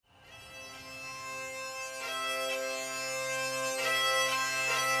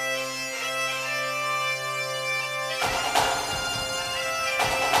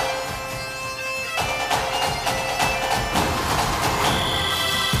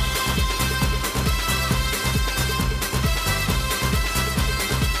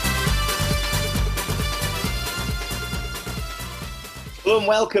Hello and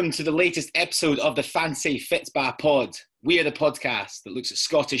welcome to the latest episode of the Fancy Fitsba Pod. We are the podcast that looks at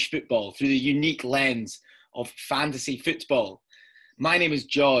Scottish football through the unique lens of fantasy football. My name is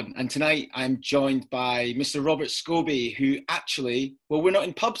John, and tonight I'm joined by Mr. Robert Scobie, who actually, well, we're not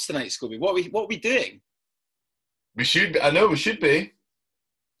in pubs tonight, Scobie. What are we doing? We should be.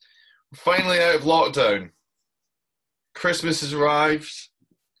 We're finally out of lockdown. Christmas has arrived.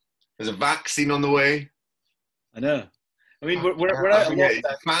 There's a vaccine on the way. I know. I mean, we're out of lockdown.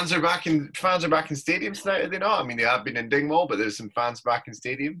 Fans are back in stadiums tonight, are they not? I mean, they have been in Dingwall, but there's some fans back in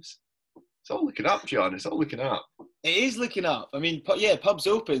stadiums. It's all looking up, John. It's all looking up. It is looking up. I mean, yeah, pubs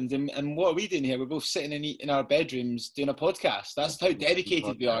opened, and what are we doing here? We're both sitting in our bedrooms doing a podcast. That's how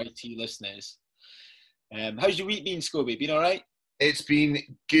dedicated we are to you listeners. How's your week been, Scobie? Been all right? It's been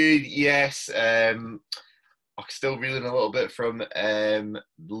good, yes. I'm still reeling a little bit from the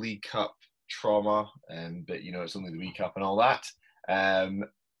League Cup trauma, but you know, it's only the week up and all that. But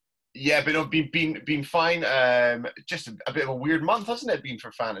I've been fine. Just a bit of a weird month, hasn't it, been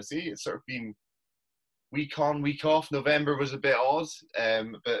for fantasy? It's sort of been week on, week off. November was a bit odd,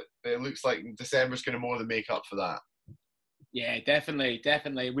 but it looks like December's going to more than make up for that. Yeah, definitely.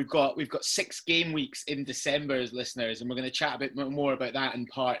 We've got 6 game weeks in December as listeners, and we're going to chat a bit more about that in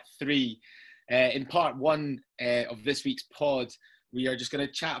part 3. In part 1 of this week's pod, we are just going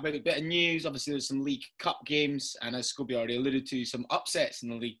to chat about a bit of news. Obviously, there's some League Cup games, and as Scobie already alluded to, some upsets in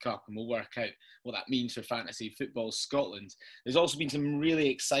the League Cup, and we'll work out what that means for Fantasy Football Scotland. There's also been some really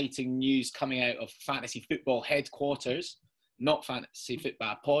exciting news coming out of Fantasy Football headquarters, not Fantasy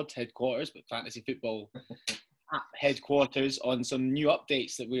Football Pod headquarters, but Fantasy Football app headquarters, on some new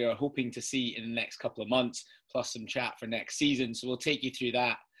updates that we are hoping to see in the next couple of months, plus some chat for next season. So we'll take you through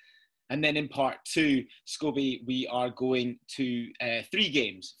that. And then in part 2, Scobie, we are going to 3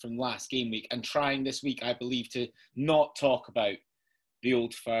 games from last game week, and trying this week, I believe, to not talk about the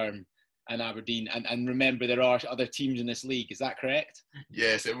Old Firm and Aberdeen. And remember, there are other teams in this league. Is that correct?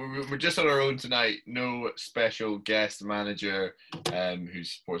 Yes, we're just on our own tonight. No special guest manager who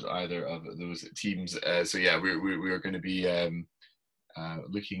supports either of those teams. So yeah, we're going to be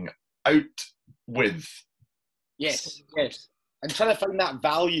looking out with. Yes. And trying to find that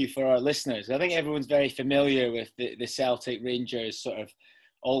value for our listeners. I think everyone's very familiar with the Celtic, Rangers, sort of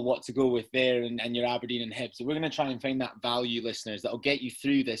all what to go with there, and your Aberdeen and Hibs. So we're going to try and find that value, listeners, that'll get you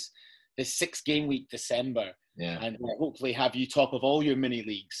through this 6 game week December. Yeah. And hopefully have you top of all your mini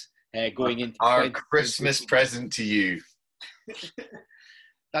leagues going into our Christmas present to you.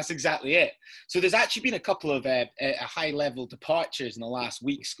 That's exactly it. So there's actually been a couple of high-level departures in the last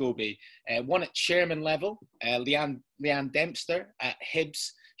week, Scobie. One at chairman level, Leanne Dempster at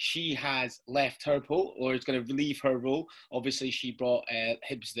Hibs. She has left her role, or is going to leave her role. Obviously, she brought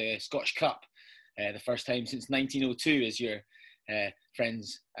Hibs the Scottish Cup the first time since 1902, as your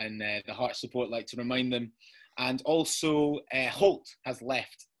friends and the Hearts support like to remind them. And also, Holt has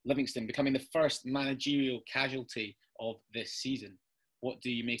left Livingston, becoming the first managerial casualty of this season. What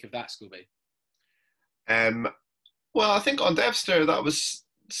do you make of that, Scobie? Well, I think on Dempster, that was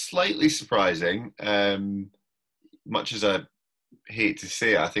slightly surprising. Much as I hate to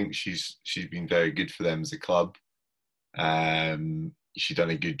say it, I think she's been very good for them as a club. She's done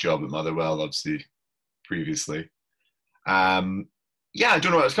a good job at Motherwell, obviously, previously. I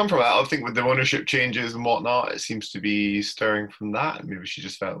don't know where it's come from. I think with the ownership changes and whatnot, it seems to be stirring from that. Maybe she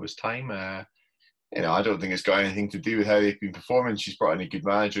just felt it was time. I don't think it's got anything to do with how they've been performing. She's brought in a good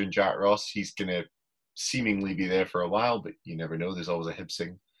manager in Jack Ross. He's going to seemingly be there for a while, but you never know. There's always a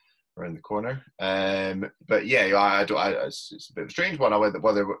Hibsing around the corner. But yeah, it's a bit of a strange one.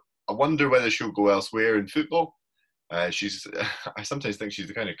 I wonder whether she'll go elsewhere in football. I sometimes think she's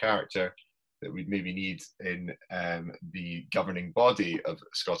the kind of character that we'd maybe need in the governing body of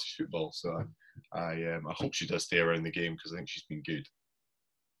Scottish football. So I hope she does stay around the game, because I think she's been good.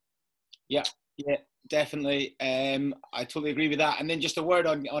 Yeah, definitely. I totally agree with that. And then just a word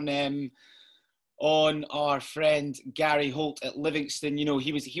on our friend Gary Holt at Livingston. You know,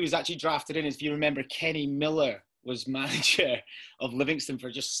 he was actually drafted in, if you remember, Kenny Miller was manager of Livingston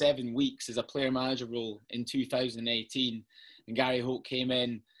for just 7 weeks as a player-manager role in 2018. And Gary Holt came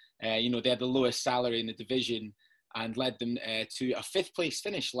in. They had the lowest salary in the division and led them to a 5th place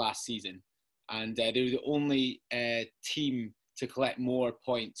finish last season. And they were the only team to collect more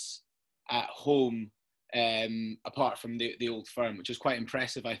points at home apart from the Old Firm, which was quite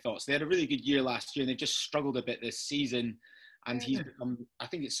impressive, I thought. So they had a really good year last year, and they've just struggled a bit this season. And he's become, I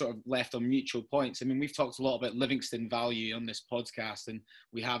think it's sort of left on mutual points. I mean, we've talked a lot about Livingston value on this podcast, and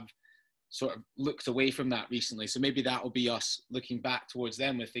we have sort of looked away from that recently. So maybe that will be us looking back towards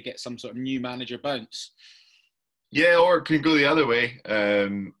them if they get some sort of new manager bounce. Yeah, or it can go the other way.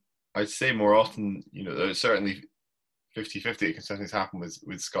 I'd say more often, there's certainly 50-50. It can sometimes happen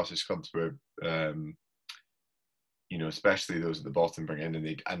with Scottish clubs where, especially those at the bottom bring in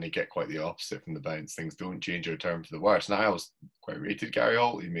and they get quite the opposite from the bounce. Things don't change or turn for the worse. Now, I was quite rated Gary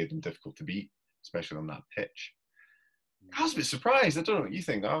Holt. He made them difficult to beat, especially on that pitch. I was a bit surprised. I don't know what you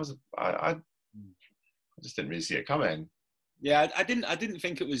think. I just didn't really see it coming. Yeah, I didn't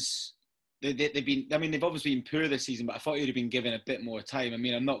think it was. They've been. I mean, they've obviously been poor this season, but I thought he'd have been given a bit more time. I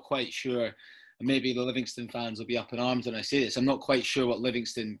mean, I'm not quite sure. And maybe the Livingston fans will be up in arms when I say this. I'm not quite sure what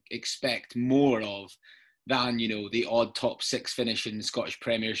Livingston expect more of than the odd top 6 finish in the Scottish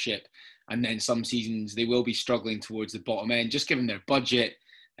Premiership, and then some seasons they will be struggling towards the bottom end, just given their budget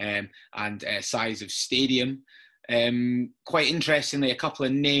and size of stadium. Quite interestingly, a couple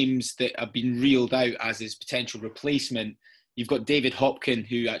of names that have been reeled out as his potential replacement. You've got David Hopkin,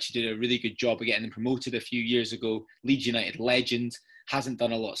 who actually did a really good job of getting him promoted a few years ago. Leeds United legend, hasn't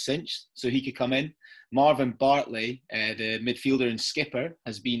done a lot since, so he could come in. Marvin Bartley, the midfielder and skipper,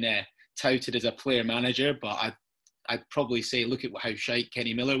 has been touted as a player manager, but I'd probably say look at how shite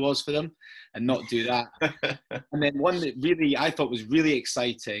Kenny Miller was for them and not do that. And then one that really I thought was really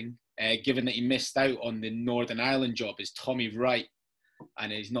exciting, given that he missed out on the Northern Ireland job, is Tommy Wright,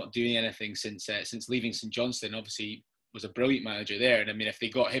 and he's not doing anything since leaving St Johnstone. Obviously, was a brilliant manager there, and I mean, if they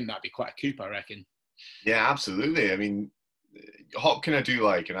got him, that'd be quite a coup, I reckon. Yeah, absolutely. I mean, Hopkin I do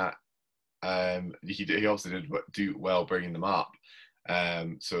like, and he also did do well bringing them up,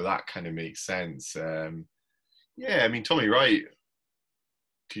 so that kind of makes sense. Yeah, I mean, Tommy Wright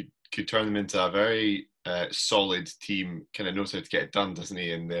could turn them into a very solid team. Kind of knows how to get it done, doesn't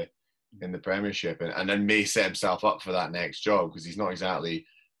he, in the Premiership, and then may set himself up for that next job, because he's not exactly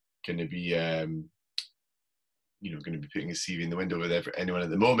going to be going to be putting his CV in the window with anyone at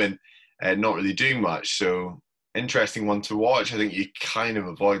the moment, not really doing much. So interesting one to watch. I think you kind of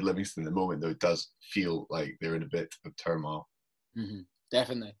avoid Livingston at the moment, though it does feel like they're in a bit of turmoil. Mm-hmm.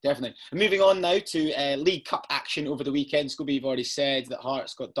 Definitely. And moving on now to League Cup action over the weekend. Scooby, you've already said that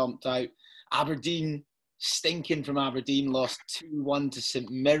Hearts got dumped out. Aberdeen, stinking from Aberdeen, lost 2-1 to St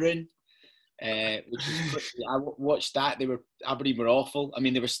Mirren, which is pretty, I watched that. Aberdeen were awful. I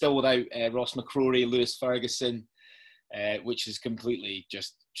mean, they were still without Ross McCrory, Lewis Ferguson, which has completely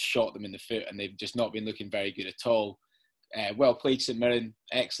just shot them in the foot, and they've just not been looking very good at all. Well played, St Mirren.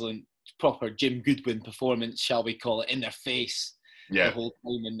 Excellent, proper Jim Goodwin performance, shall we call it, in their face. Yeah. The whole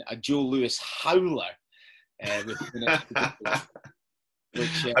time, and a Joe Lewis howler. With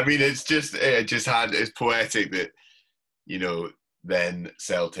which, I mean, it's poetic that, then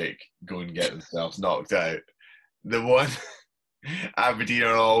Celtic go and get themselves knocked out. The one, Aberdeen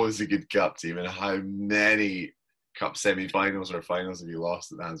are always a good cup team, and how many cup semi-finals or finals have you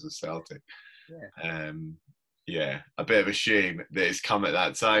lost at the hands of Celtic? Yeah, a bit of a shame that it's come at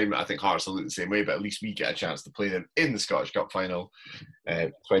that time. I think Hearts will look the same way, but at least we get a chance to play them in the Scottish Cup final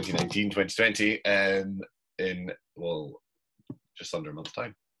 2019-2020 in, just under a month's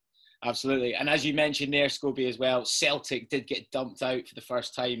time. Absolutely. And as you mentioned there, Scobie, as well, Celtic did get dumped out for the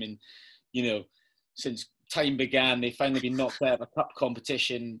first time. And, since time began, they've finally been knocked out of a cup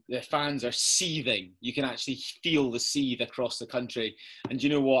competition. The fans are seething. You can actually feel the seethe across the country. And you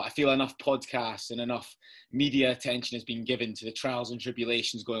know what? I feel enough podcasts and enough media attention has been given to the trials and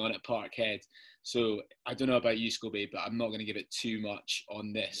tribulations going on at Parkhead. So I don't know about you, Scobie, but I'm not going to give it too much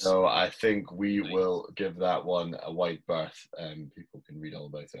on this. No, I think we will give that one a wide berth, and people can read all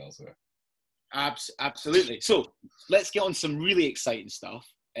about it elsewhere. Absolutely. So let's get on some really exciting stuff,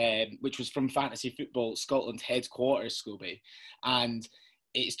 which was from Fantasy Football Scotland headquarters, Scobie. And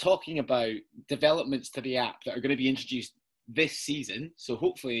it's talking about developments to the app that are going to be introduced this season. So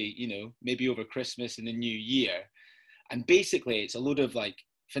hopefully, maybe over Christmas and the new year. And basically, it's a load of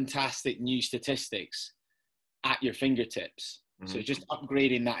fantastic new statistics at your fingertips. Mm-hmm. So just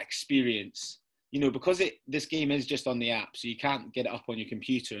upgrading that experience, because this game is just on the app, so you can't get it up on your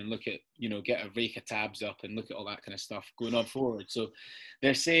computer and look at, get a rake of tabs up and look at all that kind of stuff going on forward. So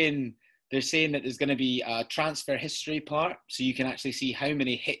they're saying that there's going to be a transfer history part, so you can actually see how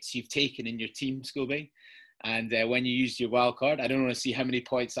many hits you've taken in your team, Scobie. And when you used your wild card, I don't want to see how many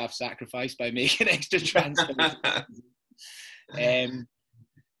points I've sacrificed by making extra transfers.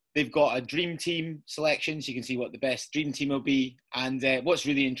 They've got a dream team selection, so you can see what the best dream team will be. And what's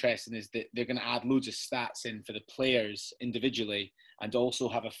really interesting is that they're going to add loads of stats in for the players individually, and also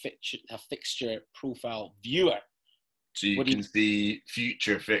have a fixture profile viewer. So you can see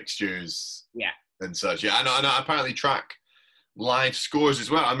future fixtures, yeah, and such. Yeah, I know. Apparently track live scores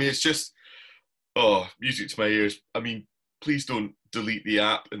as well. I mean, it's just music to my ears. I mean, please don't delete the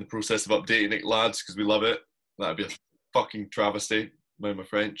app in the process of updating it, lads, because we love it. That'd be a fucking travesty, mind my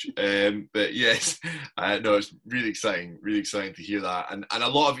French. But yes, no, it's really exciting to hear that, and a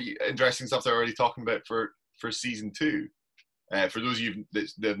lot of interesting stuff they're already talking about for season 2. For those of you that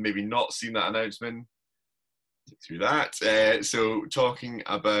have maybe not seen that announcement, through that. So talking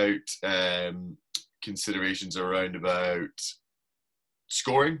about considerations around about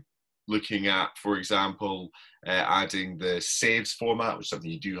scoring, looking at, for example, adding the saves format, which is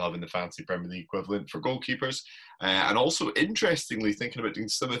something you do have in the Fantasy Premier League equivalent for goalkeepers, and also interestingly thinking about doing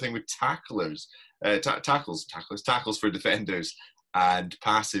similar thing with tackles for defenders and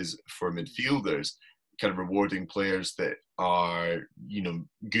passes for midfielders, kind of rewarding players that are,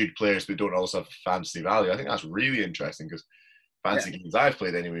 good players but don't also have fantasy value. I think that's really interesting because fantasy games I've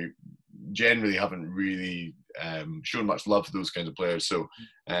played anyway generally haven't really shown much love for those kinds of players. So,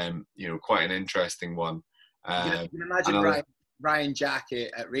 quite an interesting one. You can imagine Ryan Jack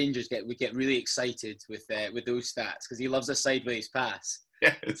at Rangers would get really excited with those stats because he loves a sideways pass.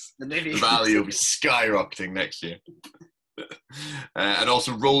 Yes, the value will be skyrocketing next year. And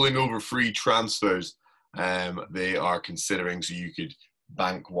also rolling over free transfers. They are considering, so you could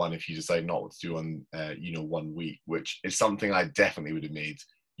bank one if you decide not what to do on 1 week, which is something I definitely would have made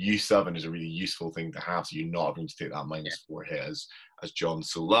use of, and is a really useful thing to have, so you're not having to take that -4 hit as John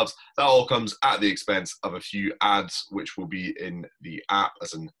so loves. That all comes at the expense of a few ads, which will be in the app.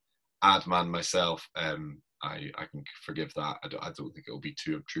 As an ad man myself, I can forgive that. I don't think it will be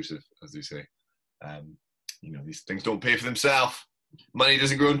too obtrusive, as they say. These things don't pay for themselves. Money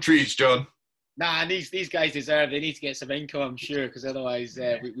doesn't grow on trees, John. Nah, and these guys they need to get some income, I'm sure, because otherwise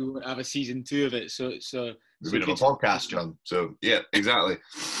we won't have a season 2 of it. So we don't have a podcast, John. So yeah, exactly.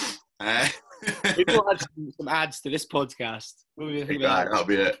 We will add some ads to this podcast. That'll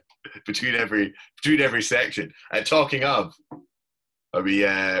be it. Between every section. Talking of,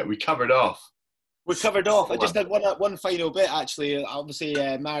 we covered off. We covered off. I just had one final bit actually. Obviously,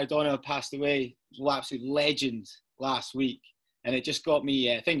 Maradona passed away. He was an absolute legend last week. And it just got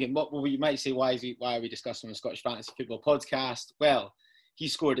me thinking, you might say, why are we discussing on the Scottish Fantasy Football podcast? Well, he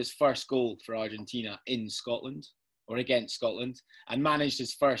scored his first goal for Argentina in Scotland, or against Scotland, and managed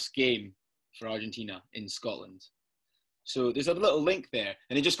his first game for Argentina in Scotland. So there's a little link there.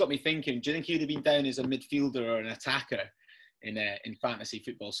 And it just got me thinking, do you think he would have been down as a midfielder or an attacker in Fantasy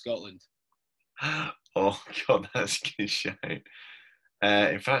Football Scotland? Oh, God, that's a good shout.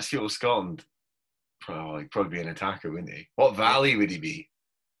 In Fantasy Football Scotland, probably be an attacker, wouldn't he? What valley would he be?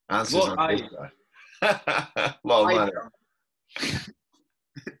 Answers on paper. Lot of money.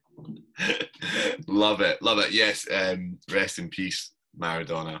 Love it. Yes, rest in peace,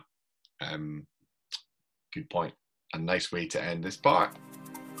 Maradona. Good point. A nice way to end this part.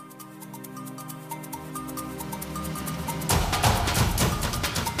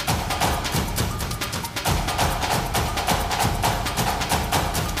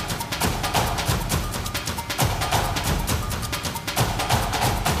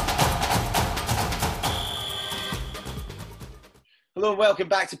 Hello and welcome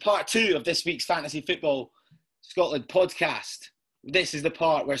back to part 2 of this week's Fantasy Football Scotland podcast. This is the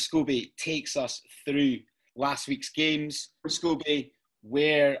part where Scobie takes us through last week's games. Scobie,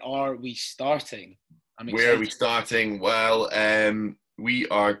 where are we starting? Where are we starting? Well, we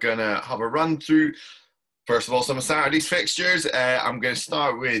are going to have a run through, first of all, some of Saturday's fixtures. I'm going to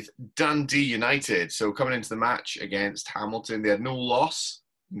start with Dundee United. So coming into the match against Hamilton, they had no loss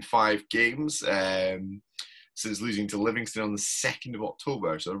in 5 games. Since losing to Livingston on the 2nd of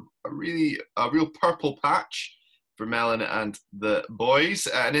October. So a real purple patch for Mellon and the boys.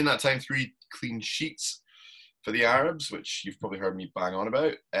 And in that time, 3 clean sheets for the Arabs, which you've probably heard me bang on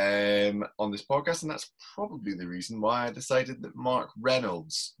about on this podcast. And that's probably the reason why I decided that Mark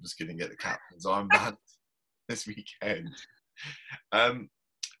Reynolds was going to get the captain's armband this weekend. I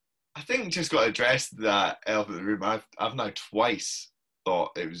think just got to address that elephant in the room. I've now twice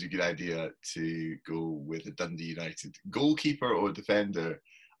thought it was a good idea to go with a Dundee United goalkeeper or defender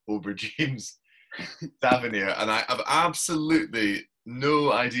over James Tavernier, and I have absolutely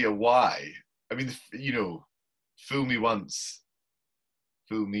no idea why. I mean, fool me once,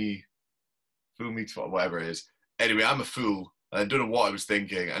 fool me twice, whatever it is. Anyway, I'm a fool. I don't know what I was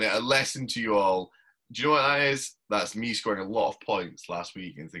thinking, and a lesson to you all. Do you know what that is? That's me scoring a lot of points last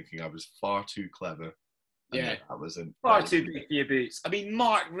week and thinking I was far too clever. Yeah, that wasn't far too big for your boots. I mean,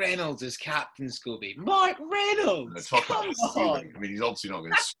 Mark Reynolds is captain, Scobie. Mark Reynolds! Come on! I mean, he's obviously not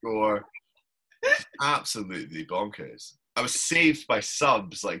going to score. Absolutely bonkers. I was saved by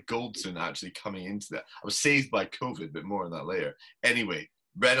subs like Goldson actually coming into that. I was saved by COVID, but more on that later. Anyway,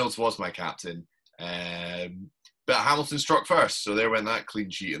 Reynolds was my captain. But But Hamilton struck first, so there went that clean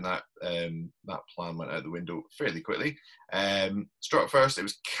sheet, and that plan went out the window fairly quickly. Struck first, it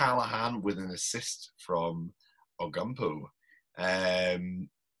was Callahan with an assist from Ogumpo.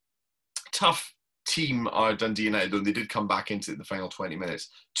 Tough team are Dundee United, though they did come back into it in the final 20 minutes.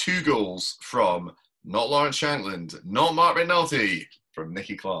 2 goals from not Lawrence Shankland, not Mark McNulty, from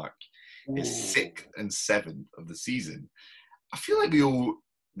Nicky Clark. His 6th and 7th of the season. I feel like we owe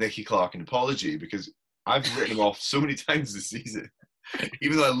Nicky Clark an apology because I've written him off so many times this season.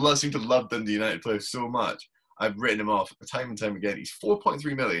 Even though I seem to love Dundee United players so much, I've written him off time and time again. He's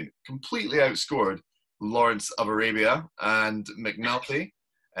 4.3 million, completely outscored Lawrence of Arabia and McNulty,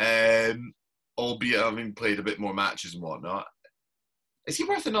 albeit having played a bit more matches and whatnot. Is he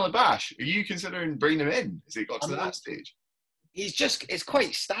worth another bash? Are you considering bringing him in? Has it got to that stage? It's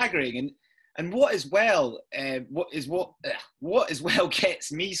quite staggering, and what as well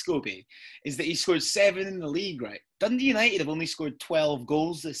gets me, Scobie, is that he scored 7 in the league, right? Dundee United have only scored 12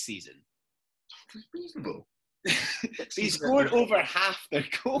 goals this season. That's reasonable. So he scored over half their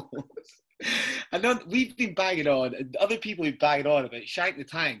goals. And then we've been bagging on, and other people who've bagged on about Shank the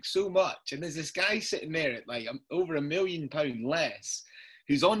Tank so much, and there's this guy sitting there at like over £1 million less,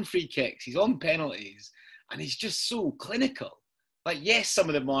 who's on free kicks, he's on penalties, and he's just so clinical. Like, yes, some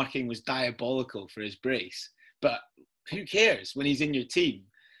of the marking was diabolical for his brace, but who cares when he's in your team?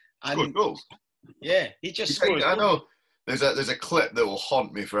 And scored goals. Yeah, he just scored. I know. There's a clip that will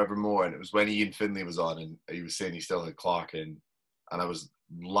haunt me forevermore, and it was when Ian Finlay was on, and he was saying he still had Clark in, and I was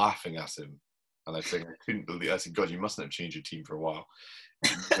laughing at him, and I said, I couldn't believe. I said, God, you mustn't have changed your team for a while.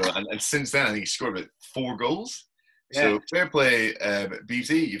 and since then, I think he scored about 4 goals. Yeah. So fair play,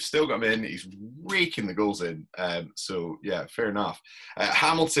 BT. You've still got him in. He's raking the goals in. So yeah, fair enough.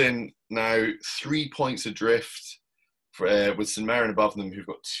 Hamilton now 3 points adrift with St Mirren above them, who've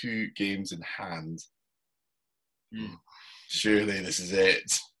got 2 games in hand. Surely this is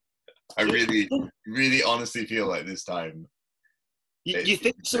it. I really, really honestly feel like this time. You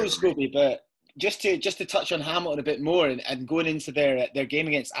think so, Scobie, but just to touch on Hamilton a bit more and going into their game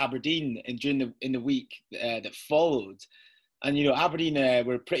against Aberdeen in the week that followed, and Aberdeen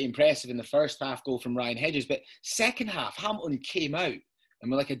were pretty impressive in the first half, goal from Ryan Hedges, but second half Hamilton came out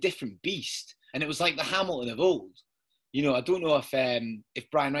and were like a different beast, and it was like the Hamilton of old. I don't know if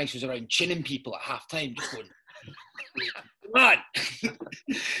Brian Rice was around chinning people at half time, just going, come on.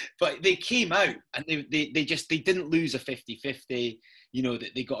 But they came out and they didn't lose a 50-50.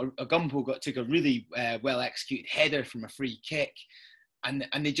 They got Ogumpo took a really well executed header from a free kick, and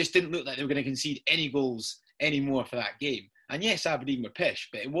they just didn't look like they were going to concede any goals anymore for that game. And yes, Aberdeen were pish,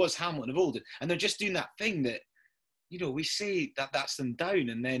 but it was Hamilton of old, and they're just doing that thing that we say that's them down,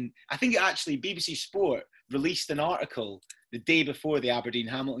 and then I think actually BBC Sport released an article the day before the Aberdeen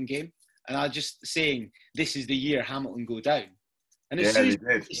Hamilton game, and I was just saying this is the year Hamilton go down, and as soon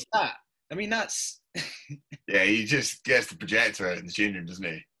as that, I mean that's. Yeah, he just gets the projector out in the changing room, doesn't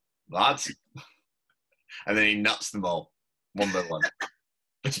he? Lads. And then he nuts them all, one by one.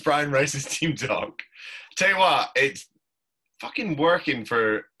 It's Brian Rice's team talk. Tell you what, it's fucking working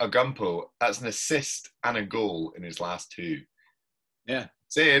for Ogumpo. That's an assist and a goal in his last 2. Yeah.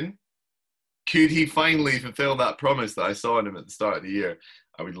 Saying, could he finally fulfill that promise that I saw in him at the start of the year?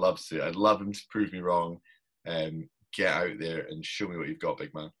 I would love to. I'd love him to prove me wrong. Get out there and show me what you've got,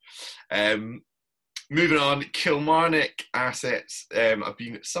 big man. Moving on, Kilmarnock assets have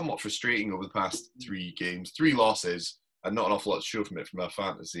been somewhat frustrating over the past 3 games. 3 losses, and not an awful lot to show from it from a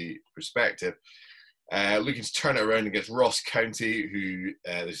fantasy perspective. Looking to turn it around against Ross County, who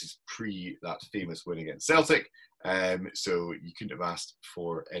this is pre that famous win against Celtic. So you couldn't have asked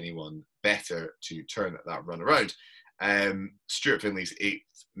for anyone better to turn that run around. Stuart Finley's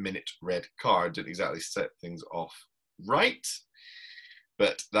 8th-minute red card didn't exactly set things off right.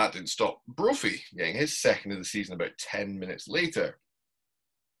 But that didn't stop Brophy getting his 2nd of the season about 10 minutes later.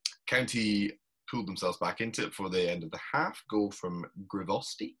 County pulled themselves back into it for the end of the half. Goal from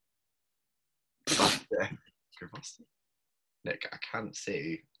Grivosti. Grivosti. Nick, I can't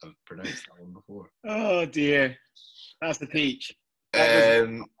say I've pronounced that one before. Oh dear. That's the peach. That was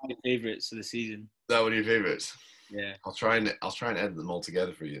one of my favourites of the season. That one of your favourites? Yeah. I'll try and edit them all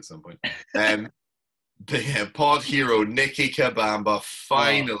together for you at some point. But yeah, pod hero Nicky Kabamba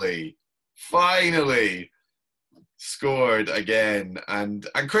finally scored again, and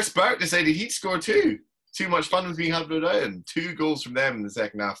Chris Burke decided he'd score 2. Too much fun was being had without him. 2 goals from them in the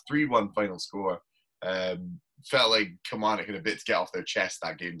second half, 3-1 final score. Felt like Kilmarnock had a bit to get off their chest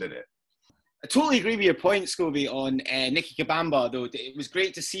that game, didn't it? I totally agree with your point, Scobie, on Nicky Kabamba, though. It was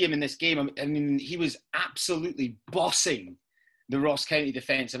great to see him in this game. I mean, he was absolutely bossing the Ross County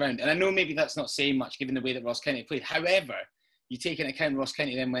defence around. And I know maybe that's not saying much given the way that Ross County played. However, you take into account Ross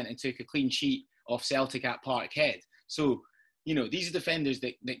County then went and took a clean sheet off Celtic at Parkhead. So, these are defenders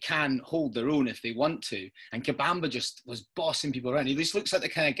that can hold their own if they want to. And Kabamba just was bossing people around. He just looks like the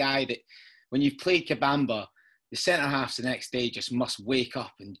kind of guy that when you've played Kabamba, the centre-halves the next day just must wake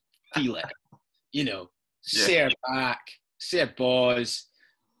up and feel it. Sare back, sare balls,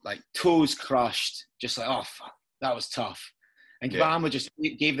 like toes crushed, just like, oh, fuck, that was tough. And Kabamba just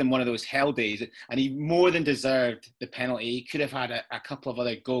gave them one of those hell days. And he more than deserved the penalty. He could have had a couple of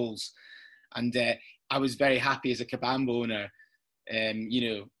other goals. And I was very happy as a Kabamba owner,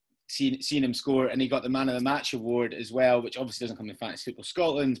 seeing him score, and he got the Man of the Match award as well, which obviously doesn't come in Fantasy Football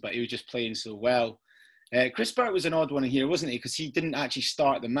Scotland, but he was just playing so well. Chris Burt was an odd one here, wasn't he? Because he didn't actually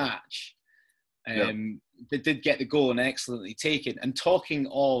start the match, but did get the goal and excellently taken. And talking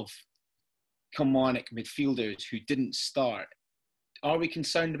of Kilmarnock midfielders who didn't start, are we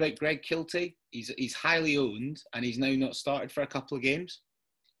concerned about Greg Kiltie? He's highly owned, and he's now not started for a couple of games.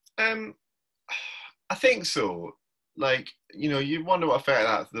 I think so. Like, you wonder what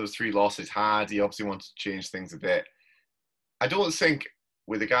effect those 3 losses had. He obviously wanted to change things a bit. I don't think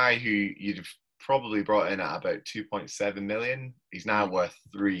with a guy who you'd have probably brought in at about 2.7 million, he's now worth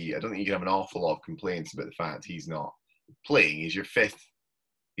 3. I don't think you can have an awful lot of complaints about the fact he's not playing. He's your 5th.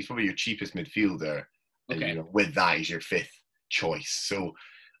 He's probably your cheapest midfielder. Okay. And, with that, he's your 5th choice. So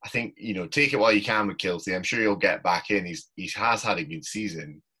I think, take it while you can with Kiltie. I'm sure he'll get back in. He has had a good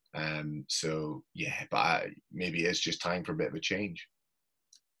season. But maybe it's just time for a bit of a change.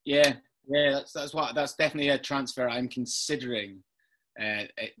 That's definitely a transfer I'm considering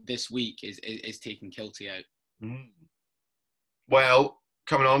this week is taking Kiltie out. Well,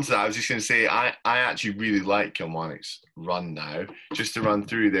 coming on to that, I was just going to say I actually really like Kilmarnock's run now. Just to run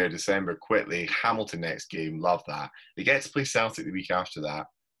through their December quickly, Hamilton next game, love that. They get to play Celtic the week after that,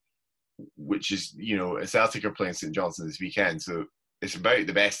 which is, Celtic are playing St Johnstone this weekend, so it's about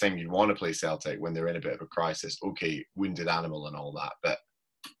the best time you'd want to play Celtic when they're in a bit of a crisis. Okay, wounded animal and all that, but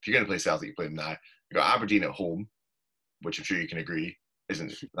if you're going to play Celtic, you play them now. You've got Aberdeen at home, which I'm sure you can agree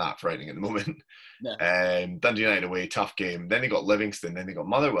isn't that frightening at the moment. No. Dundee United away, tough game. Then they got Livingston, then they got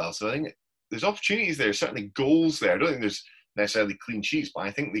Motherwell. So I think there's opportunities there, certainly goals there. I don't think there's necessarily clean sheets, but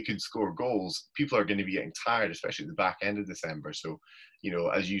I think they could score goals. People are going to be getting tired, especially at the back end of December. So,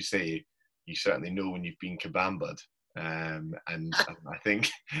 as you say, you certainly know when you've been kabamba'd. And I think,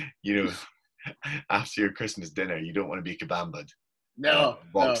 after your Christmas dinner, you don't want to be kabamba'd.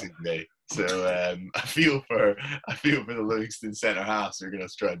 Boxing Day. So I feel for the Livingston centre halves who are going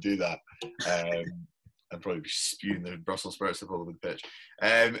to try and do that, and probably be spewing the Brussels sprouts up all over the pitch.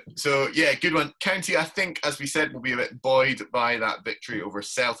 Good one. County, I think, as we said, will be a bit buoyed by that victory over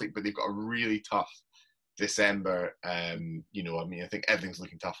Celtic, but they've got a really tough December. I think everything's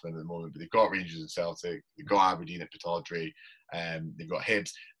looking tough for them at the moment, but they've got Rangers and Celtic, they've got Aberdeen at Pittodrie, they've got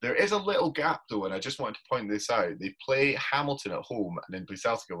Hibs. There is a little gap though, and I just wanted to point this out. They play Hamilton at home, and then play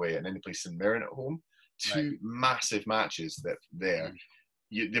Celtic away, and then they play St Mirren at home. Two massive matches that there.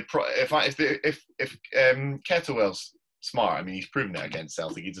 If Kettlewell's smart, I mean, he's proven it against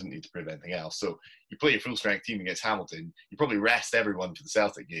Celtic. He doesn't need to prove anything else. So you play your full strength team against Hamilton. You probably rest everyone for the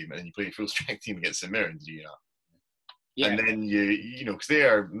Celtic game, and then you play your full strength team against St Mirren. Do you know? Yeah. And then because they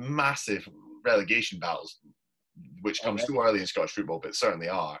are massive relegation battles, which come so early in Scottish football, but certainly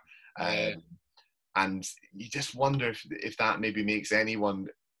are. And you just wonder if that maybe makes anyone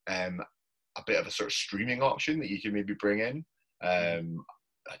a bit of a sort of streaming option that you can maybe bring in.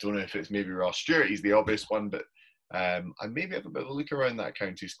 I don't know if it's maybe Ross Stewart. He's the obvious one, but and maybe have a bit of a look around that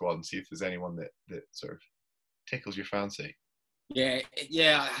county squad and see if there's anyone that sort of tickles your fancy. Yeah.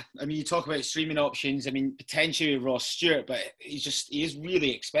 I mean, you talk about streaming options. I mean, potentially Ross Stewart, but he is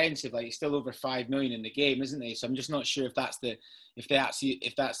really expensive. Like, he's still over 5 million in the game, isn't he? So I'm just not sure if that's the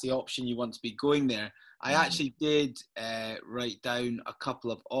option you want to be going there. I actually did write down a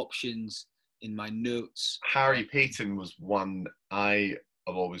couple of options in my notes. Harry Payton was one I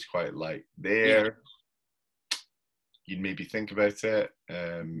have always quite liked. There, you'd maybe think about it.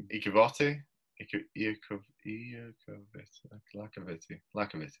 Iacoviti.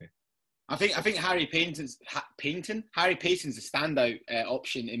 I think Harry Payton's a standout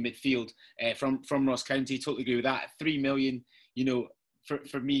option in midfield from Ross County. Totally agree with that. 3 million,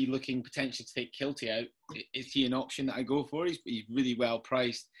 for me looking potentially to take Kiltie out, is he an option that I go for? He's really well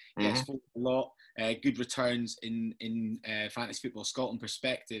priced. He gets a lot. Good returns in Fantasy Football Scotland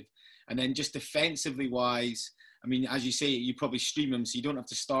perspective. And then just defensively wise, I mean, as you say, you probably stream them, so you don't have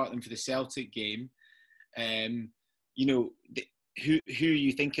to start them for the Celtic game. who are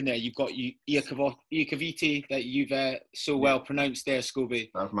you thinking there? You've got Iakoviti that you've so well pronounced there, Scobie.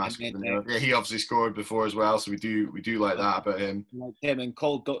 That's massive. Yeah, he obviously scored before as well, so we do like that about him. Like him and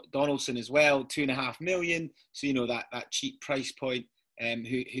Cole Donaldson as well, 2.5 million. So that cheap price point.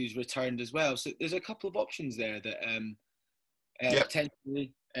 Who's returned as well. So there's a couple of options there that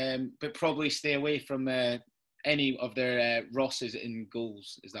potentially, but probably stay away from any of their Rosses in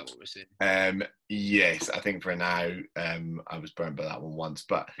goals. Is that what we're saying? Yes, I think for now, I was burnt by that one once,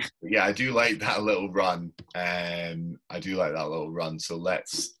 but yeah, I do like that little run. So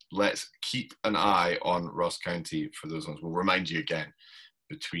let's keep an eye on Ross County for those ones. We'll remind you again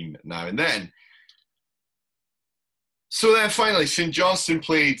between now and then. So then finally, St Johnstone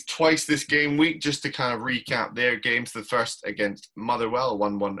played twice this game week. Just to kind of recap their games, the first against Motherwell,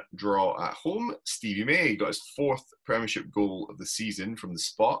 1-1 draw at home. Stevie May got his 4th Premiership goal of the season from the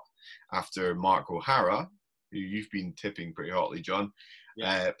spot after Mark O'Hara, who you've been tipping pretty hotly, John,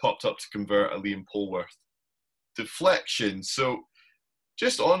 popped up to convert a Liam Polworth deflection. So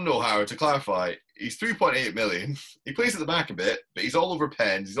just on O'Hara, to clarify, he's 3.8 million. He plays at the back a bit, but he's all over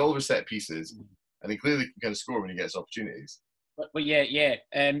pens, he's all over set pieces. And he clearly can kind of score when he gets opportunities. But yeah.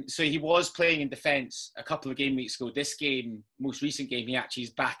 So he was playing in defence a couple of game weeks ago. This game, most recent game, he actually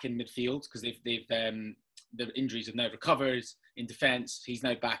is back in midfield because the injuries have now recovered in defence. He's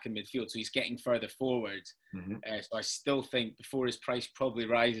now back in midfield, so he's getting further forward. Mm-hmm. So I still think before his price probably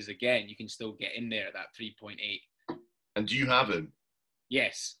rises again, you can still get in there at that 3.8. And do you have him?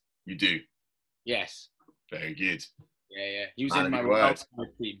 Yes. You do? Yes. Very good. Yeah. He was in my wild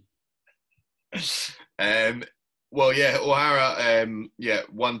team. Well, yeah, O'Hara,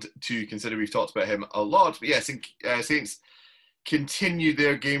 one to consider. We've talked about him a lot, but yeah, Saints continue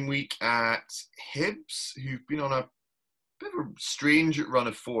their game week at Hibs, who've been on a bit of a strange run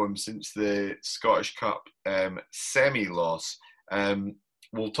of form since the Scottish Cup semi-loss.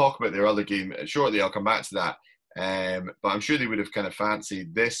 We'll talk about their other game shortly. I'll come back to that, but I'm sure they would have kind of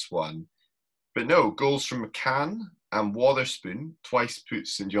fancied this one. But no, goals from McCann and Wotherspoon twice put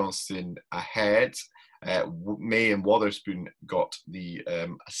St Johnstone ahead. May and Wotherspoon got the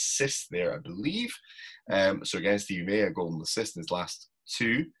assist there, I believe. So again, Stevie May, a goal and assist in his last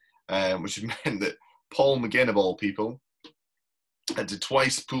 2, which has meant that Paul McGinn, of all people, had to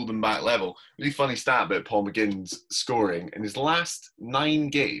twice pull them back level. Really funny stat about Paul McGinn's scoring. In his last 9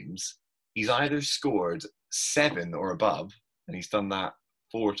 games, he's either scored 7 or above, and he's done that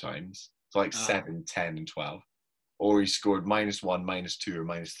 4 times. So like 7, 10, and 12. Or he scored -1, -2, or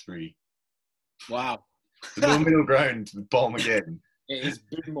 -3. Wow. There's no middle ground with Paul McGinn. It is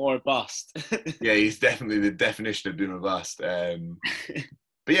boom or bust. Yeah, he's definitely the definition of boom or bust.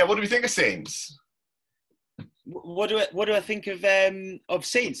 But yeah, what do we think of Saints? What do I think of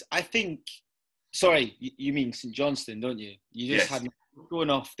Saints? I think. Sorry, you mean St Johnstone, don't you? You just had me going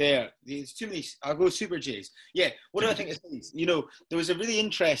off there. There's too many. I'll go Super J's. Yeah. What do I think of Saints? There was a really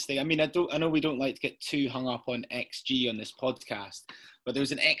interesting. I mean, I know we don't like to get too hung up on XG on this podcast, but there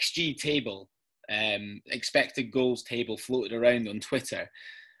was an XG table, expected goals table floated around on Twitter,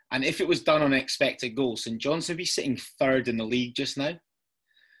 and if it was done on expected goals, St Johnstone would be sitting 3rd in the league just now.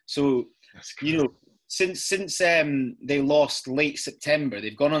 So since they lost late September,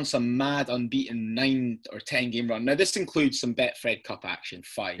 they've gone on some mad unbeaten 9 or 10 game run. Now this includes some Betfred Cup action,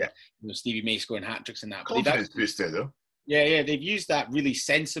 fine. Yeah. Stevie May scoring hat-tricks and that. Confidence booster though. Yeah, they've used that really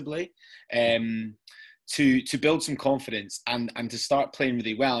sensibly to build some confidence and to start playing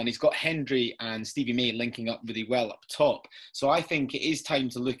really well. And he's got Hendry and Stevie May linking up really well up top. So I think it is time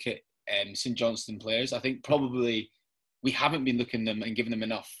to look at St Johnstone players. I think probably we haven't been looking at them and giving them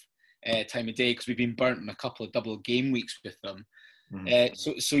enough time of day because we've been burnt in a couple of double game weeks with them.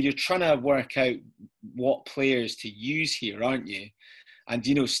 Mm-hmm. So you're trying to work out what players to use here, aren't you? And,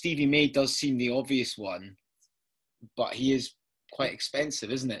 Stevie May does seem the obvious one, but he is quite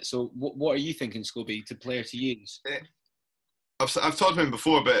expensive, isn't it? So what are you thinking, Scobie, to player to use? I've talked about him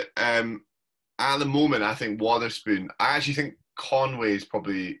before, but at the moment, I think Wotherspoon, I actually think Conway is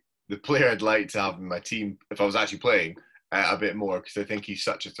probably the player I'd like to have in my team if I was actually playing a bit more, because I think he's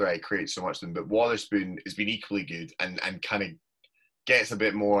such a threat, creates so much of them. But Wotherspoon has been equally good and kind of gets a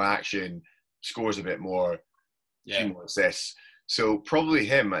bit more action, scores a bit more, few more assists. So probably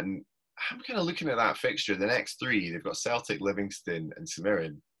him. And I'm kind of looking at that fixture. The next 3, they've got Celtic, Livingston, and St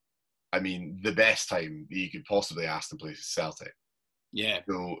Mirren. I mean, the best time that you could possibly ask to play is Celtic. Yeah.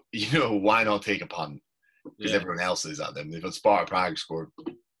 So, why not take a punt? Because everyone else is at them. They've had Sparta Prague scored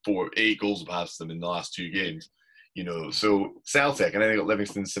 8 goals past them in the last 2 games. So Celtic, and then they got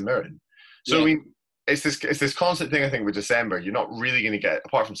Livingston, St Mirren. So I mean, it's this constant thing. I think with December, you're not really going to get,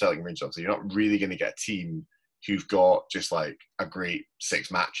 apart from Celtic and Rangers, obviously, you're not really going to get a team who've got just like a great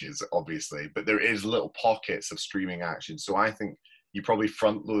 6 matches, obviously, but there is little pockets of streaming action. So I think you probably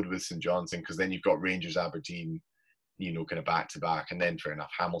front load with St Johnstone, because then you've got Rangers, Aberdeen, kind of back to back, and then fair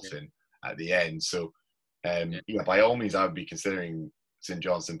enough, Hamilton at the end. So by all means, I would be considering St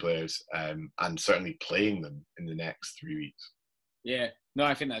Johnstone players and certainly playing them in the next 3 weeks. Yeah, no,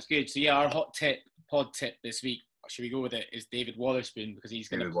 I think that's good. So our pod tip this week, should we go with it, is David Wotherspoon, because he's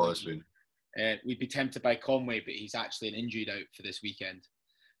going to play. Wotherspoon. We'd be tempted by Conway, but he's actually an injured out for this weekend.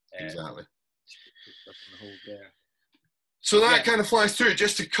 Exactly. So that kind of flies through.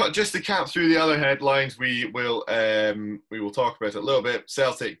 Just to cap through the other headlines, we will talk about it a little bit.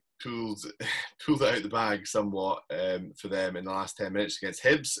 Celtic pulled it out the bag somewhat for them in the last 10 minutes against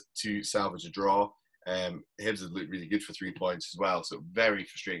Hibs to salvage a draw. Hibs had looked really good for 3 points as well, so very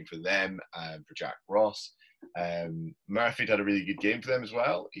frustrating for them and for Jack Ross. Murphy had a really good game for them as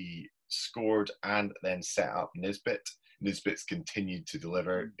well. He scored and then set up Nisbet. Nisbet's continued to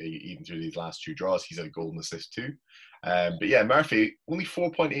deliver even through these last 2 draws. He's had a goal and assist too. But yeah, Murphy, only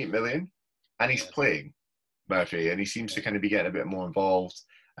 4.8 million, and he's playing, Murphy, and he seems to kind of be getting a bit more involved.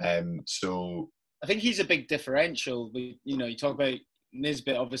 So I think he's a big differential. You talk about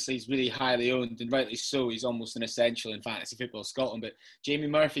Nisbet, obviously he's really highly owned, and rightly so. He's almost an essential in fantasy football Scotland. But Jamie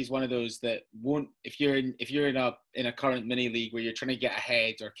Murphy's one of those that won't. If you're in a current mini league where you're trying to get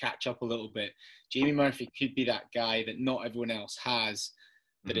ahead or catch up a little bit, Jamie Murphy could be that guy that not everyone else has.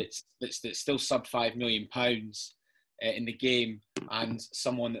 That's still sub £5 million in the game, and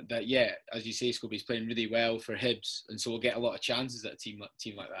someone that as you say, Scobie's playing really well for Hibs, and so we'll get a lot of chances at a team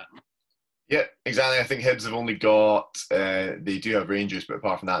like that. Yeah, exactly. I think Hibs have only got, they do have Rangers, but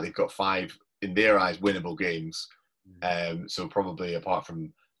apart from that, they've got 5, in their eyes, winnable games. So probably apart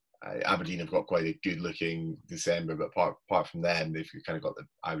from Aberdeen have got quite a good-looking December, but apart from them, they've kind of got,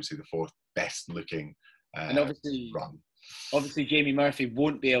 I would say, the 4th best-looking and run. Obviously, Jamie Murphy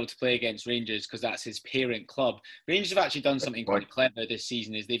won't be able to play against Rangers because that's his parent club. Rangers have actually done something quite clever this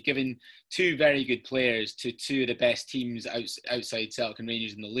season. Is they've given 2 very good players to 2 of the best teams outside Celtic and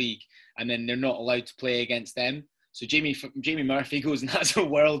Rangers in the league, and then they're not allowed to play against them. So Jamie Murphy goes and has a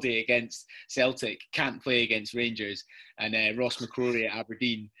worldie against Celtic, can't play against Rangers, and Ross McCrory at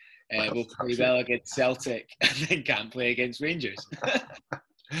Aberdeen will play well against Celtic and then can't play against Rangers.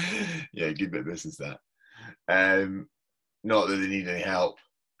 Yeah, good bit of business that. Not that they need any help.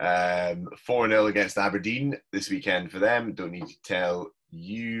 4-0 against Aberdeen this weekend for them. Don't need to tell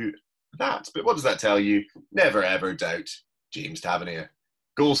you that. But what does that tell you? Never ever doubt James Tavernier.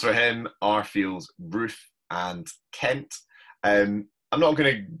 Goals for him, Arfield, Ruth and Kent. I'm not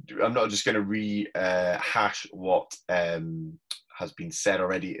just going to rehash what has been said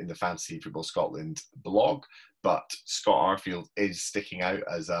already in the Fantasy Football Scotland blog, but Scott Arfield is sticking out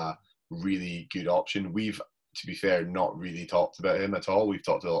as a really good option. We've, to be fair, not really talked about him at all. We've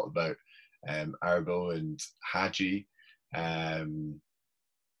talked a lot about Arbo and Hadji.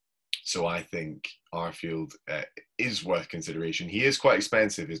 So I think Arfield is worth consideration. He is quite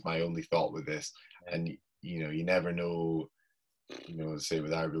expensive, is my only thought with this. And, you never know, say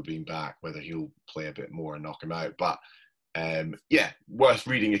with Arbo being back, whether he'll play a bit more and knock him out. But, worth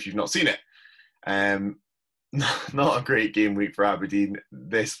reading if you've not seen it. Not a great game week for Aberdeen.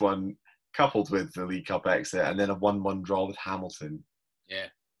 This one, coupled with the League Cup exit, and then a 1-1 draw with Hamilton. Yeah,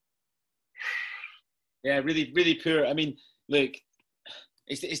 really, really poor. I mean, look,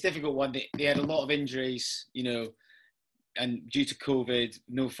 it's a difficult one. They had a lot of injuries, and due to COVID,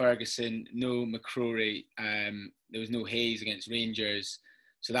 no Ferguson, no McCrory, there was no Hayes against Rangers,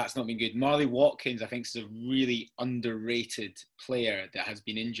 so that's not been good. Marley Watkins, I think, is a really underrated player that has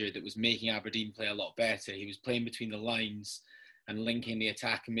been injured that was making Aberdeen play a lot better. He was playing between the lines and linking the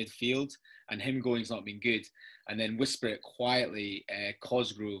attack and midfield, and him going's not been good. And then whisper it quietly,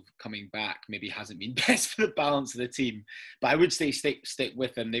 Cosgrove coming back maybe hasn't been best for the balance of the team. But I would say stick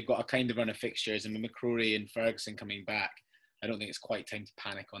with them. They've got a kind of run of fixtures, and with McCrory and Ferguson coming back, I don't think it's quite time to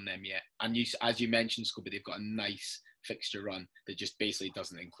panic on them yet. And as you mentioned, Scobie, they've got a nice fixture run that just basically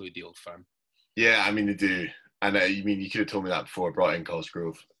doesn't include the Old Firm. Yeah, I mean, they do. And you could have told me that before I brought in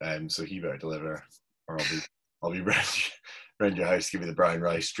Cosgrove, so he better deliver, or I'll be around your house, give you the Brian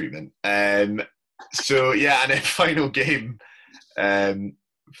Rice treatment. So yeah, and then final game,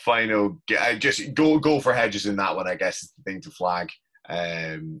 just go for Hedges in that one, I guess, is the thing to flag.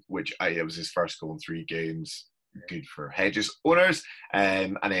 Which it was his first goal in 3 games. Good for Hedges owners.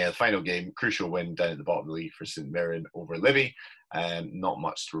 And then the final game, crucial win down at the bottom of the league for St Mirren over Livy. Not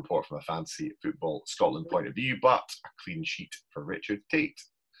much to report from a Fantasy Football Scotland point of view, but a clean sheet for Richard Tate.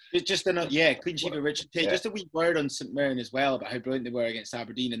 Just clean sheet of Richard Tait. Yeah. Just a wee word on St Mirren as well about how brilliant they were against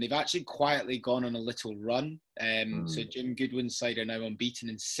Aberdeen, and they've actually quietly gone on a little run. So Jim Goodwin's side are now unbeaten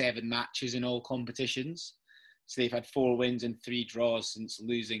in 7 matches in all competitions. So they've had 4 wins and 3 draws since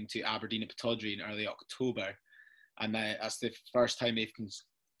losing to Aberdeen at Pittodrie in early October, and that's the first time they've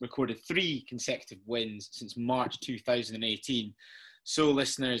recorded 3 consecutive wins since March 2018. So,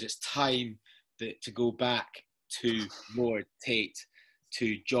 listeners, it's time to go back to Lord Tait,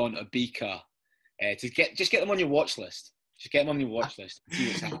 to John Obika, to get them on your watch list. Just get them on your watch list. See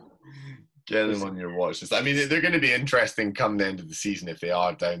what's happening. Get them on your watch list. I mean, they're going to be interesting come the end of the season if they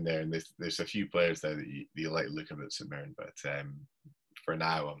are down there. And there's a few players there that you like the look of at St Mirren. But for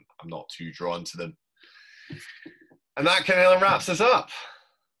now, I'm not too drawn to them. And that kind of wraps us up.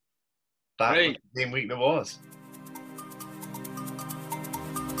 That was the game week that was.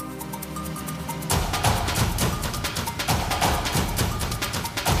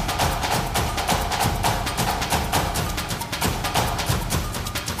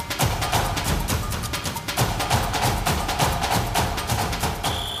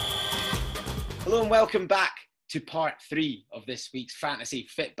 Hello and welcome back to part 3 of this week's Fantasy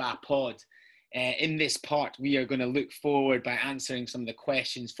Fitba pod. In this part, we are going to look forward by answering some of the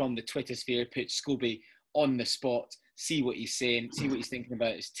questions from the Twitter sphere, put Scobie on the spot, see what he's saying, see what he's thinking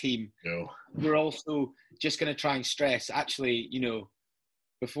about his team. No. We're also just going to try and stress, actually,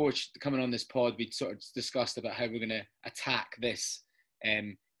 before coming on this pod, we sort of discussed about how we're going to attack this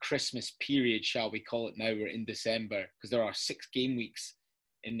Christmas period, shall we call it now. We're in December, because there are 6 game weeks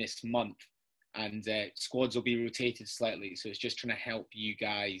in this month. And squads will be rotated slightly. So it's just trying to help you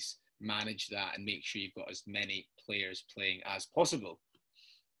guys manage that and make sure you've got as many players playing as possible.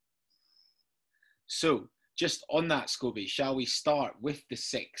 So just on that, Scobie, shall we start with the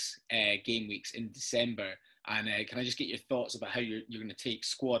 6 game weeks in December? And can I just get your thoughts about how you're going to take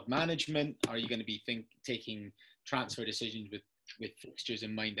squad management? Are you going to be taking transfer decisions with fixtures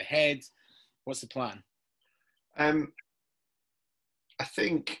in mind ahead? What's the plan? I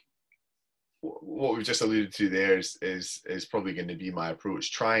think what we've just alluded to there is probably going to be my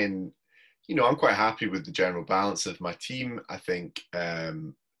approach. Try and, I'm quite happy with the general balance of my team. I think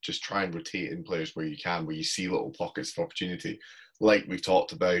just try and rotate in players where you can, where you see little pockets of opportunity. Like we've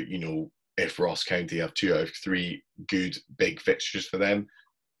talked about, if Ross County have 2 out of 3 good big fixtures for them,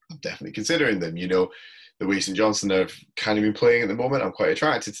 I'm definitely considering them. The way St Johnstone have kind of been playing at the moment, I'm quite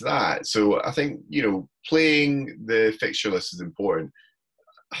attracted to that. So I think, playing the fixture list is important.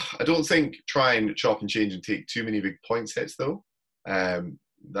 I don't think try and chop and change and take too many big points hits though.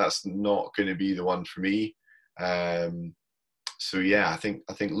 That's not going to be the one for me. So yeah, I think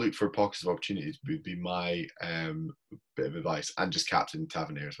look for pockets of opportunities would be my bit of advice, and just captain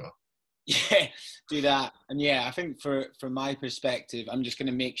Tavernier as well. Yeah, do that. And yeah, I think from my perspective, I'm just going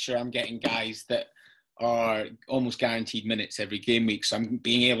to make sure I'm getting guys that are almost guaranteed minutes every game week. So I'm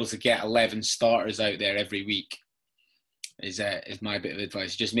being able to get 11 starters out there every week. Is my bit of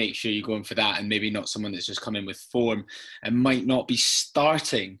advice. Just make sure you're going for that, and maybe not someone that's just come in with form and might not be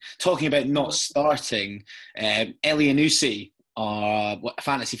starting. Talking about not starting, Elyounoussi, our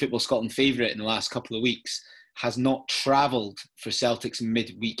Fantasy Football Scotland favourite in the last couple of weeks, has not travelled for Celtic's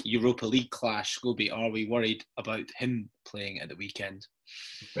midweek Europa League clash. Scobie, are we worried about him playing at the weekend?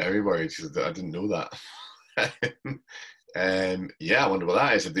 Very worried, because I didn't know that. Yeah, I wonder what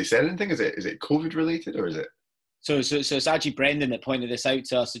that is. Have they said anything? Is it COVID related, or is it? So it's actually Brendan that pointed this out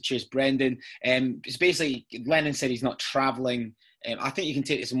to us. So cheers, Brendan. It's basically, Lennon said he's not travelling. I think you can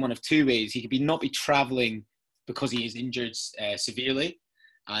take this in one of 2 ways. He could not be travelling because he is injured severely,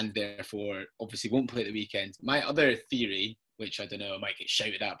 and therefore obviously won't play at the weekend. My other theory, which I don't know, I might get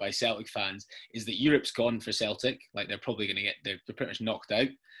shouted at by Celtic fans, is that Europe's gone for Celtic. Like they're probably going to they're pretty much knocked out.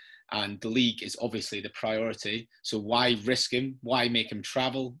 And the league is obviously the priority. So why risk him? Why make him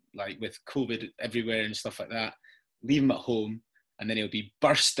travel? Like with COVID everywhere and stuff like that. Leave him at home, and then he'll be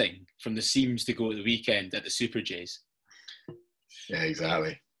bursting from the seams to go at the weekend at the Super Jays. Yeah,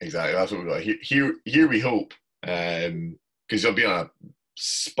 exactly. That's what we got. Here we hope, because he'll be on a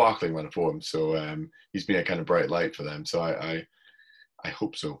sparkling run of form. So he's been a kind of bright light for them. So I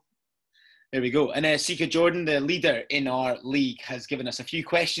hope so. There we go. And Sika Jordan, the leader in our league, has given us a few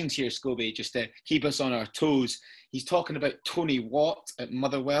questions here, Scobie, just to keep us on our toes. He's talking about Tony Watt at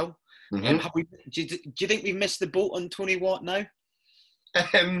Motherwell. Mm-hmm. Do you think we've missed the boat on Tony Watt now?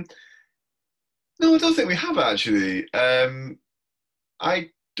 No, I don't think we have, actually. I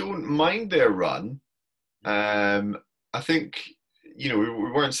don't mind their run. I think, we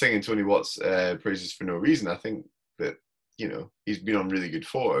weren't singing Tony Watt's praises for no reason. I think that, he's been on really good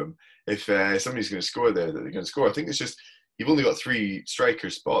form. If somebody's going to score there, that they're going to score. I think it's just you've only got 3 striker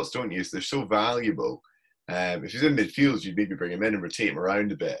spots, don't you? So they're so valuable. If he's in midfield, you'd maybe bring him in and rotate him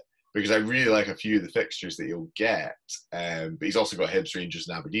around a bit, because I really like a few of the fixtures that he'll get. But he's also got Hibs, Rangers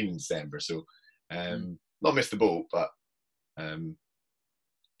and Aberdeen in December, so not miss the boat, but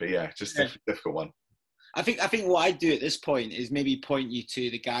yeah, just a difficult one. I think what I'd do at this point is maybe point you to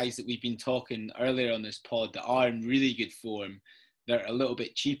the guys that we've been talking earlier on this pod that are in really good form, that are a little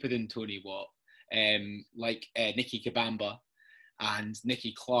bit cheaper than Tony Watt, like Nicky Kabamba and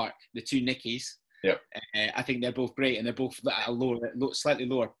Nicky Clark, the 2 Nickies. Yep. I think they're both great, and they're both at a slightly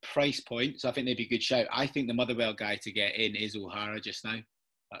lower price point, so I think they'd be a good shout. I think the Motherwell guy to get in is O'Hara just now.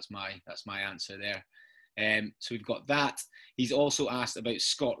 That's my answer there. So we've got that. He's also asked about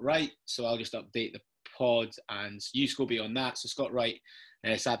Scott Wright, so I'll just update the pod and you, Scobie, on that. So Scott Wright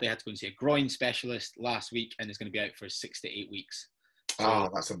sadly had to go and see a groin specialist last week and is going to be out for 6 to 8 weeks. So,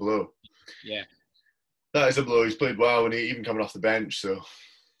 that's a blow. Yeah. That is a blow. He's played well, and even coming off the bench, so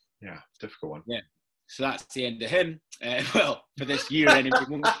yeah, difficult one. Yeah. So that's the end of him. Well, for this year anyway.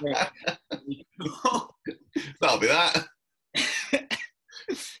 That'll be that.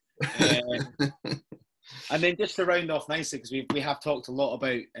 And then just to round off nicely, because we have talked a lot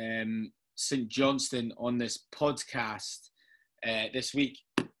about St Johnstone on this podcast this week.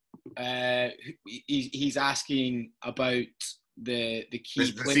 He's asking about the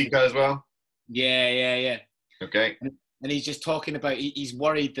key the Sika as well. Yeah. Okay. And he's just talking about he's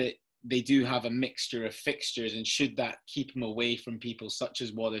worried that they do have a mixture of fixtures, and should that keep him away from people such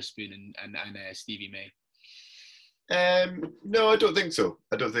as Wotherspoon and Stevie May? No, I don't think so.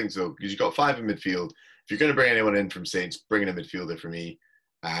 Because you've got 5 in midfield. If you're going to bring anyone in from Saints, bring in a midfielder for me.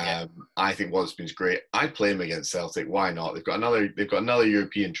 I think Wotherspoon's great. I'd play him against Celtic. Why not? They've got another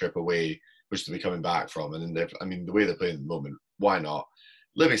European trip away, which they'll be coming back from. And then the way they're playing at the moment, why not?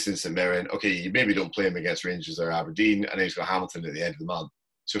 Livingston, St Mirren. Okay, you maybe don't play him against Rangers or Aberdeen, and then he's got Hamilton at the end of the month.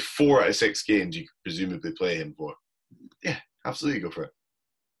 So 4 out of 6 games you could presumably play him for. Yeah, absolutely, go for it.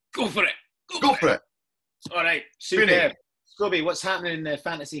 Go for it. All right, superb. Scobie, what's happening in the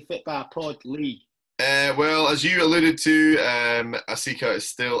Fantasy Fitbar Pod League? Well, as you alluded to, Asika is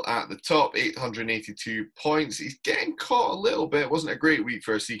still at the top, 882 points. He's getting caught a little bit. It wasn't a great week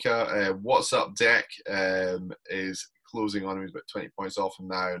for Asika. What's Up Deck is closing on him. He's about 20 points off him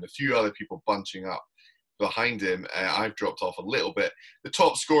now, and a few other people bunching up behind him. I've dropped off a little bit. The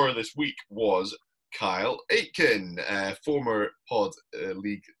top scorer this week was Kyle Aitken, former Pod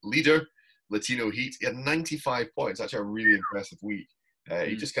League leader, Latino Heat. He had 95 points. Actually, a really impressive week.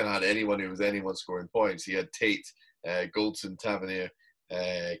 He just kind of had anyone scoring points. He had Tate, Goldson, Tavernier,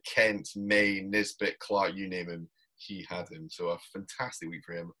 Kent, May, Nisbet, Clark, you name him, he had him. So a fantastic week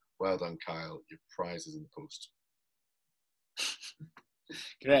for him. Well done, Kyle. Your prize is in the post.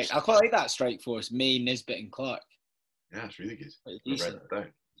 Great. I quite like that strike force, May, Nisbet and Clark. Yeah, it's really good. Pretty decent.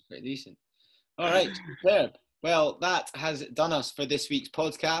 It's pretty decent. All right, superb. Well, that has done us for this week's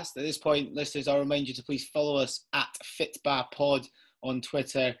podcast. At this point, listeners, I'll remind you to please follow us at FitbarPod on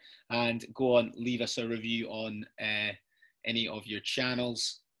Twitter, and go on, leave us a review on any of your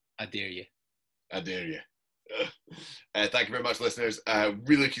channels. I dare you. Thank you very much, listeners.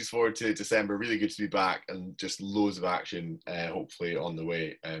 Really looking forward to December. Really good to be back, and just loads of action, hopefully on the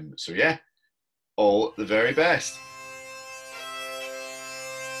way. So yeah, all the very best.